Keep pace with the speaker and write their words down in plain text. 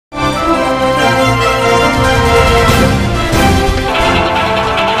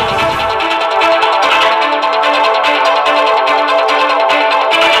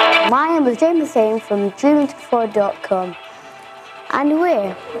from MEMANDARI, and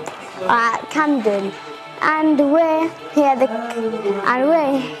we're at Camden, and we're here at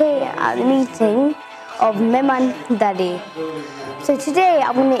the meeting of MEMANDARI. So today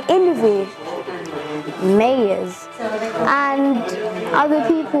I'm going to interview mayors and other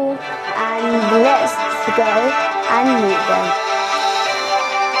people, and let's go and meet them.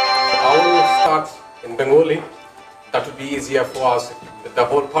 I will start in Bengali. That would be easier for us. The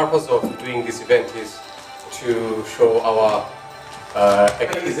whole purpose of doing this event is to show our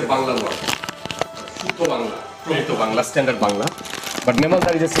is a Bangla word, Shuddho Bangla, Prokito Bangla, Standard Bangla. But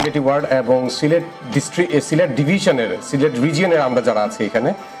MEMANDARI is a Sileti word, এবং Sylhet district Sylhet ডিভিশনের সিলেট রিজিয়নের আমরা যারা আছি এখানে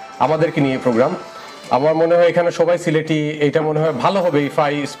আমাদেরকে নিয়ে programme. আমার মনে হয় এখানে সবাই সিলেটি, এটা মনে হয় ভালো হবে ইফ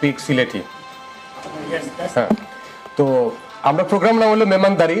আই স্পিক সিলেটি। হ্যাঁ, তো আমরা প্রোগ্রাম নাম হলো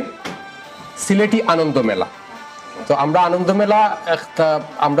মেমানদারি সিলেটি আনন্দ মেলা। তো আমরা আনন্দ মেলা একটা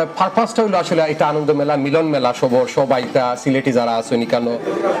আমরা পারপাসটা হলো আসলে এটা আনন্দ মেলা মিলন মেলা সবাইটা সিলেটি যারা আছেন এখানে।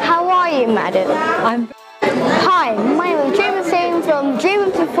 How are you, madam? Hi, my name is Jaim from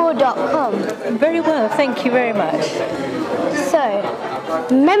MEMANDARI.com. Very well, thank you very much. So,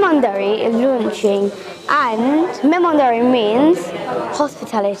 MEMANDARI is launching, and MEMANDARI means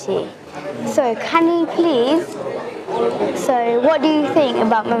hospitality. So, can you please, what do you think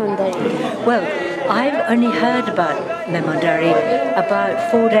about MEMANDARI? Well, I've only heard about MEMANDARI about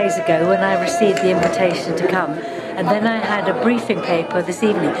 4 days ago when I received the invitation to come, and then I had a briefing paper this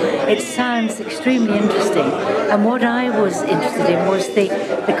evening. It sounds extremely interesting, and what I was interested in was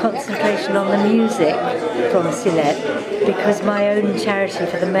the concentration on the music from Sylhet, because my own charity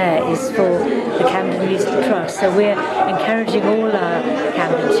for the mayor is for the Camden Music Trust, so we're encouraging all our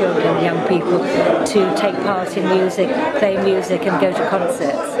Camden children and young people to take part in music, play music and go to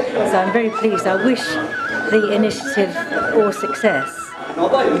concerts. So I'm very pleased. I wish the initiative all success.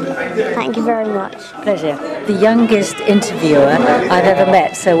 Thank you very much. Pleasure. The youngest interviewer I've ever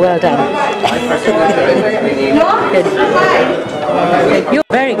met, so well done. Good.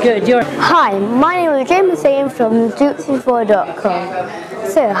 You're very good. Hi, my name is Jaim from MEMANDARI.com.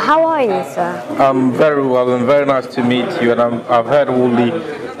 So, how are you, sir? I'm very well and very nice to meet you, and I've heard all the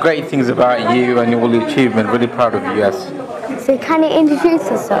great things about you and all the achievement. Really proud of you, yes. So, can you introduce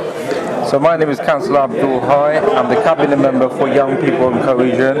yourself? So my name is Councillor Abdul Hai. I'm the cabinet member for Young People and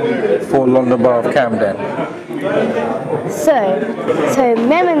Cohesion for London Borough of Camden. So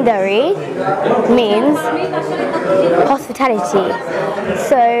MEMANDARI means hospitality.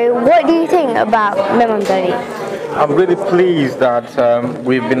 So what do you think about MEMANDARI? I'm really pleased that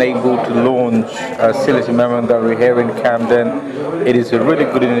we've been able to launch Sileti MEMANDARI here in Camden. It is a really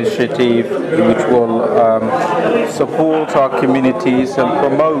good initiative which will support our communities and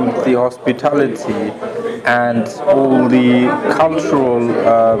promote the hospitality and all the cultural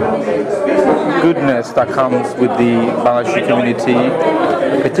goodness that comes with the Bangladeshi community,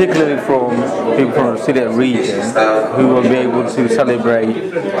 particularly from people from the Sylhet region, who will be able to celebrate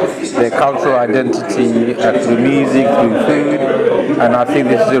their cultural identity through music, through food, and I think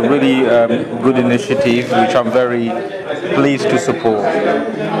this is a really good initiative which I'm very pleased to support.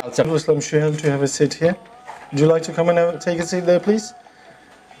 Islam Shuhel to have a seat here. Would you like to come and take a seat there, please?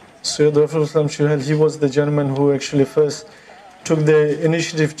 So Islam Shuhel, he was the gentleman who actually first took the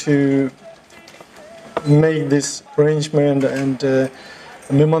initiative to make this arrangement and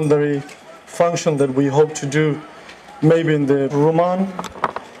MEMANDARI function that we hope to do maybe in the Roman.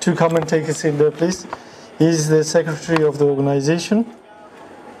 To come and take a seat there, please. He's the secretary of the organization.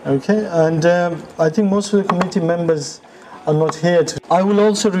 Okay, and I think most of the committee members are not here. I will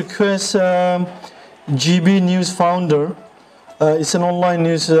also request GB News founder. It's an online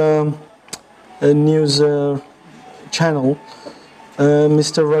news channel.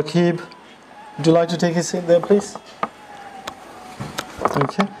 Mr. Rakib, would you like to take a seat there, please?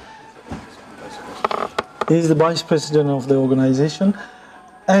 Okay. He's the vice president of the organization.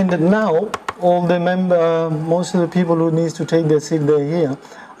 And now, all the most of the people who need to take their seat, they're here.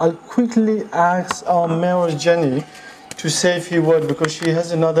 I'll quickly ask our Mayor Jenny to say a few words because she has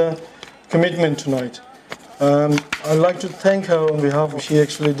another commitment tonight. I'd like to thank her on behalf of, she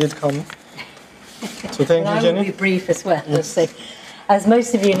actually did come. So thank you, Jenny. I will be brief as well. Yes. So, as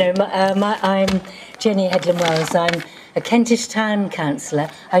most of you know, I'm Jenny Hedlin-Wells. I'm a Kentish Town councillor.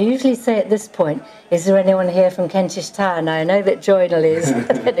 I usually say at this point, is there anyone here from Kentish Town? I know that Joynal is.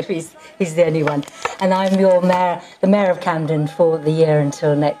 I don't know if he's the only one. And I'm your mayor, the Mayor of Camden for the year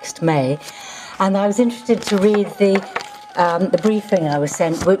until next May. And I was interested to read the briefing I was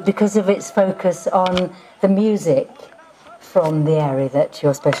sent because of its focus on the music from the area that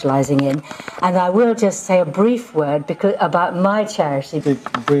you're specialising in. And I will just say a brief word about my charity.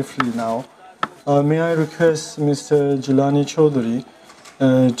 Briefly now. May I request Mr. Jilani Chaudhary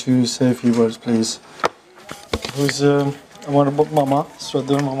to say a few words, please? Who's our Mama,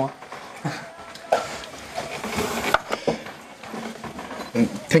 Shraddha Mama.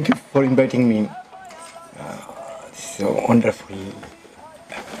 Thank you for inviting me. It's so wonderful.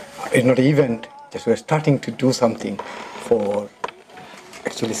 It's not an event, just we're starting to do something for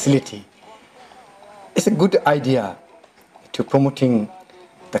actually Sylheti. It's a good idea to promoting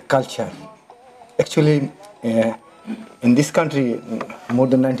the culture. Actually, in this country, more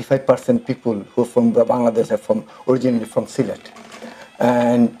than 95% people who are from Bangladesh are originally from Sylhet.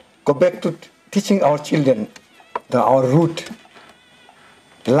 And go back to teaching our children our root,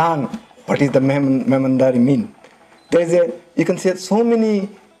 learn what is the MEMANDARI mean. You can see so many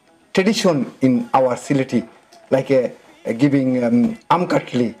tradition in our Sylheti, like giving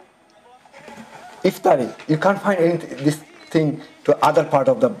amkatli, iftari. You can't find this thing to other part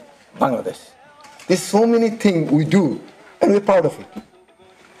of the Bangladesh. There's so many things we do, and we're proud of it.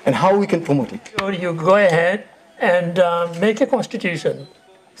 And how we can promote it. You go ahead and make a constitution.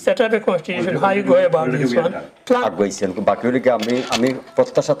 Set up a constitution, how you go about this one. আমি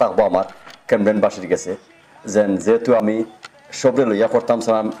প্রত্যাশা থাকবো আমার ক্যামডেনবাসীর কাছে যেহেতু আমি সবরে লইয়া করতাম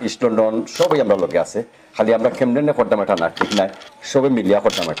ইস্ট লন্ডন সবই আমরা লগে আছে খালি আমরা ক্যামডেনে করতাম এটা না ঠিক নাই সবে মিলিয়া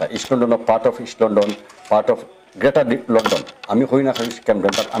করতাম এটা east London part of east London part of greater London আমি হই না খালি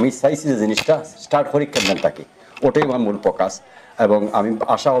ক্যামডেন আমি চাইছি যে জিনিসটা স্টার্ট করি ক্যামডেন থাকি ওটাই আমার মূল ফোকাস এবং আমি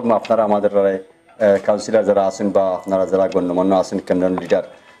আশা করব আপনারা আমাদের কাউন্সিলর যারা আছেন বা আপনারা যারা গণ্যমান্য আছেন ক্যামডেন লিডার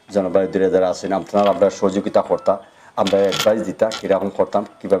জনপ্রতিনিধিরা যারা আছেন আপনারা আমরা সহযোগিতা করতাম আমরা অ্যাডভাইস দিতা কীরকম করতাম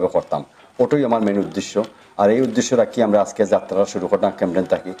কীভাবে করতাম ওটাই আমার মেন উদ্দেশ্য আর এই উদ্দেশ্য রাখি আমরা আজকে যাত্রা শুরু করতাম ক্যামডেন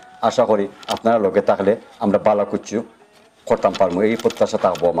থাকি আশা করি আপনারা লগে থাকলে আমরা বালা কুচু করতাম পারবো এই প্রত্যাশা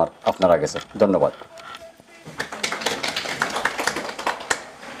থাকবো আমার আপনারা গেছে ধন্যবাদ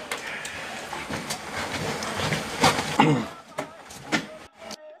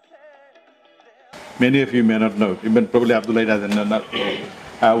Many of you may not know, even probably Abdullah doesn't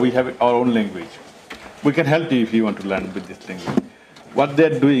know. We have our own language. We can help you if you want to learn with this language. What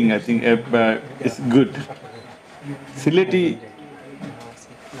they're doing, I think, is good. Sylheti,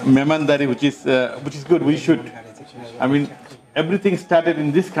 MEMANDARI, which is good. We should. I mean, everything started in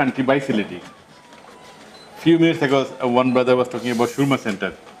this country by Sylheti. Few minutes ago, one brother was talking about Shurma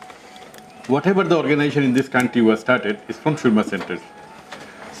Center. Whatever the organization in this country was started is from Shurma centers.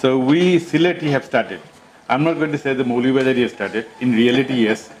 So we Sylheti have started. I'm not going to say the Mauliwadari has started. In reality,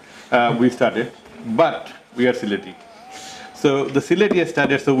 yes, we started, but we are Sylheti. So the Sylheti has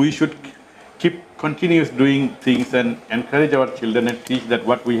started, so we should keep continuous doing things and encourage our children and teach that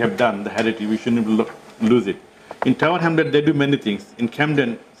what we have done, the heritage, we shouldn't lose it. In Tower Hamlet, they do many things. In Camden,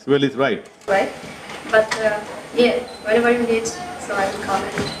 Swell is right. Right, but yeah, whenever you need, so I will come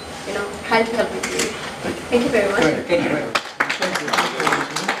and try to help with you. Thank you very much. Thank you very much.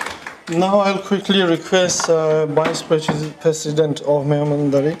 Now I'll quickly request Vice President of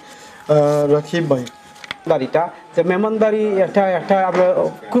MEMANDARI, Rakib Bhai. The MEMANDARI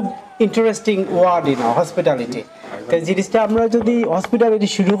খুব interesting word hospitality জিনিসটা আমরা যদি hospitality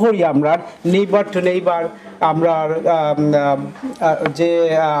শুরু করি আমরা neighbour two neighbour আমরা যে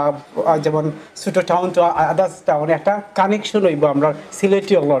যেমন ছোট টাউন টু আদার্স টাউন একটা কানেকশন হইব আমরা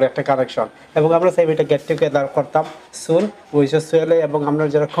সিলেটি হলোর একটা কানেকশন এবং আমরা চাইব এটা গেট টুগেদার করতাম সুন উইচ সোয়েলে এবং আমরা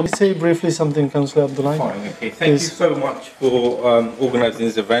যারা Say briefly something, Councillor Abdullah. Thank you so much for organising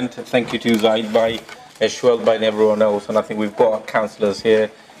this event. Thank you to Zaid Bhai, Ashwell Bhai and everyone else. And I think we've got councillors here.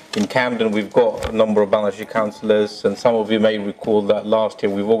 In Camden, we've got a number of Bangladeshi councillors, and some of you may recall that last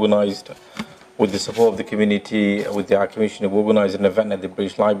year we've organised, with the support of the community, with the Art Commission, we've organised an event at the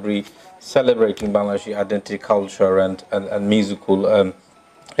British Library celebrating Bangladeshi identity, culture and musical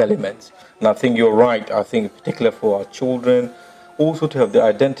elements. And I think you're right, I think particularly for our children, also to have the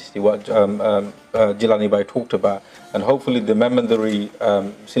identity, what Jilani Bhai talked about, and hopefully the MEMANDARI,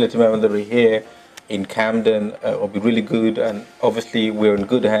 Sylheti MEMANDARI here in Camden will be really good, and obviously we're in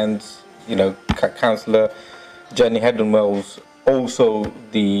good hands, Councillor Jenny Haddon-Wells, also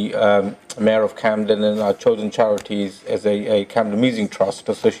the Mayor of Camden, and our chosen charities as a Camden Music Trust,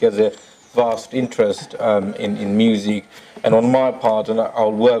 so she has a vast interest in music, and on my part, and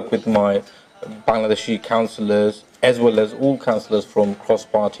I'll work with my Bangladeshi councillors as well as all councillors from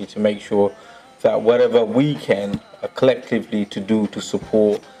cross-party to make sure that whatever we can collectively to do to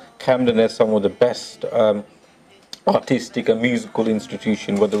support Camden as some of the best artistic and musical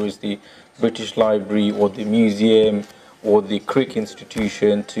institution, whether it's the British Library or the museum or the Crick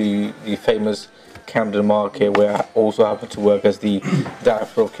Institution to the famous Camden Market, where I also happen to work as the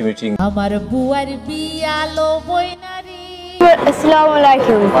Director of Community. Assalamu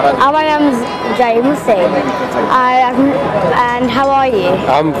alaikum. My name is Jaim and how are you?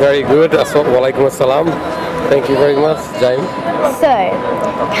 I'm very good. Walaikum assalam. Thank you very much, Jaim. So,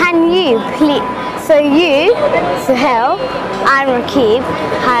 can you please? So you, Suhail, and Rakib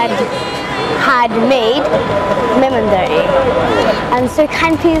had made MEMANDARI, and so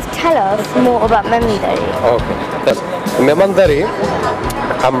can you please tell us more about MEMANDARI? Okay. MEMANDARI.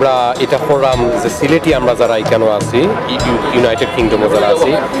 আমরা এটা programme যে সিলেটি আমরা যারা এখানে আছি United কিংডমে যারা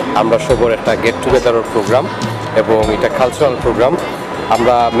আছি আমরা সবার একটা গেট টুগেদারের প্রোগ্রাম এবং এটা কালচারাল প্রোগ্রাম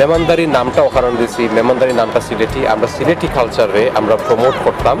আমরা মেমানদারি নামটা অকারণ দিয়েছি মেমানদারি নামটা সিলেটি আমরা সিলেটি কালচারে আমরা প্রমোট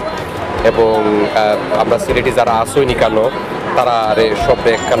করতাম এবং আমরা সিলেটি যারা আসইনি কেন তারা সব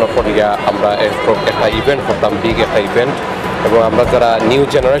কেন করিয়া আমরা একটা ইভেন্ট করতাম বিগ একটা ইভেন্ট এবং আমরা যারা নিউ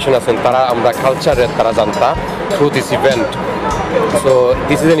জেনারেশন আছেন তারা আমরা কালচারের তারা জানতাম through this event so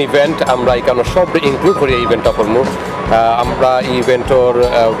this is an event আমরা এখানে সব ইনক্লুড করি এই ইভেন্টটা করবো আমরা ইভেন্টর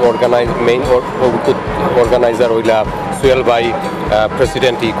মেইন অর্গানাইজার হইলা সুহেল ভাই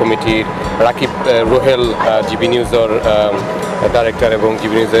প্রেসিডেন্ট এই কমিটির রাকিব রোহেল জিবি নিউজের ডাইরেক্টর এবং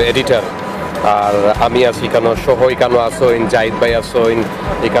জিবি নিউজের এডিটর আর আমি আছি এখানে সহ এখানে আসইন জাহিদ ভাই আসইন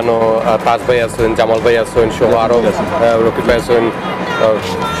এখানে তাজ ভাই আসইন জামাল ভাই আসইন সহ আরও রকিব ভাই আসইন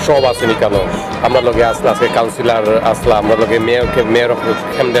সব আসেন এখানে আমরা লগে আসলাম আজকে কাউন্সিলর আসলাম আমরা লগে mayor of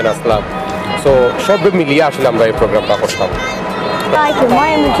Camden Aslam so সব মিলিয়ে আসলে আমরা এই প্রোগ্রামটা করতাম Hi, my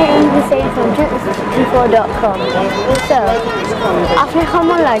name is Jaim HR.GBnews24.com. So, আপনি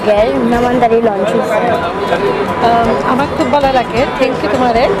কেমন লাগে মেমানদারি লঞ্চ আমার খুব ভালো লাগে থ্যাংক ইউ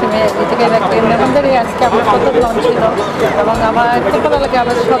তোমারে তুমি এদিকে মেমানদারি আজকে আমার কত লঞ্চ ছিল এবং আমার খুব ভালো লাগে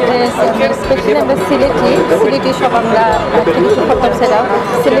আমার সব স্পেশালি আমরা সিলেটি সব আমরা কিছু করতাম সেটা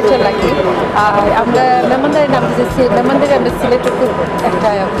সিলেটে লাগি আর আমরা মেমানদারি নাম দিয়েছি মেমানদারি আমরা সিলেটে খুব একটা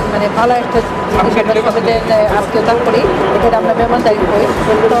মানে ভালো একটা জিনিস আমরা সবাই আজকে ওটা করি এখানে আমরা মেমানদারি করি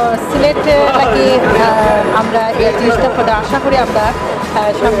তো সিলেটে লাগি আমরা এই জিনিসটা করে আশা করি আমরা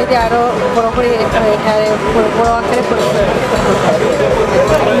সামনে দিয়ে আরও বড় করে বড় আকারে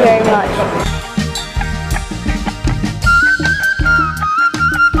very much.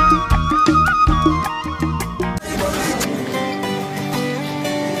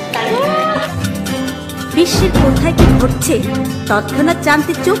 বিশ্বের কোথায় কি ঘটছে তৎক্ষণাৎ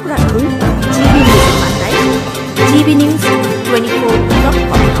জানতে চোখ রাখুন জিবি নিউজের পাতায় GBnews24.com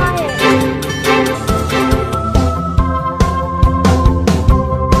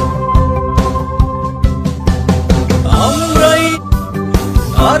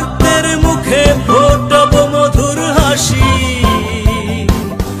আর্তের মুখে ফোটাবো মধুর হাসি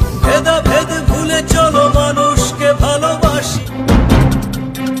ভেদাভেদ ভুলে চলো মানুষকে ভালোবাসি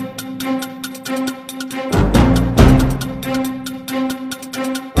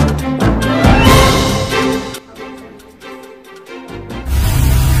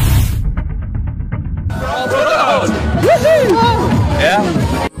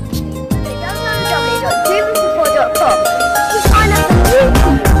www.GBnews24.com.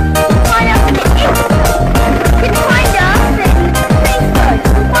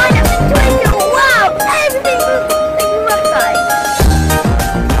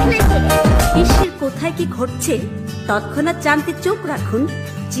 বিশ্বের কোথায় কি ঘটছে তৎক্ষণাৎ জানতে চোখ রাখুন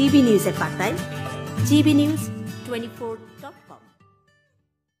জিবি নিউজের পাতায় GBnews24.com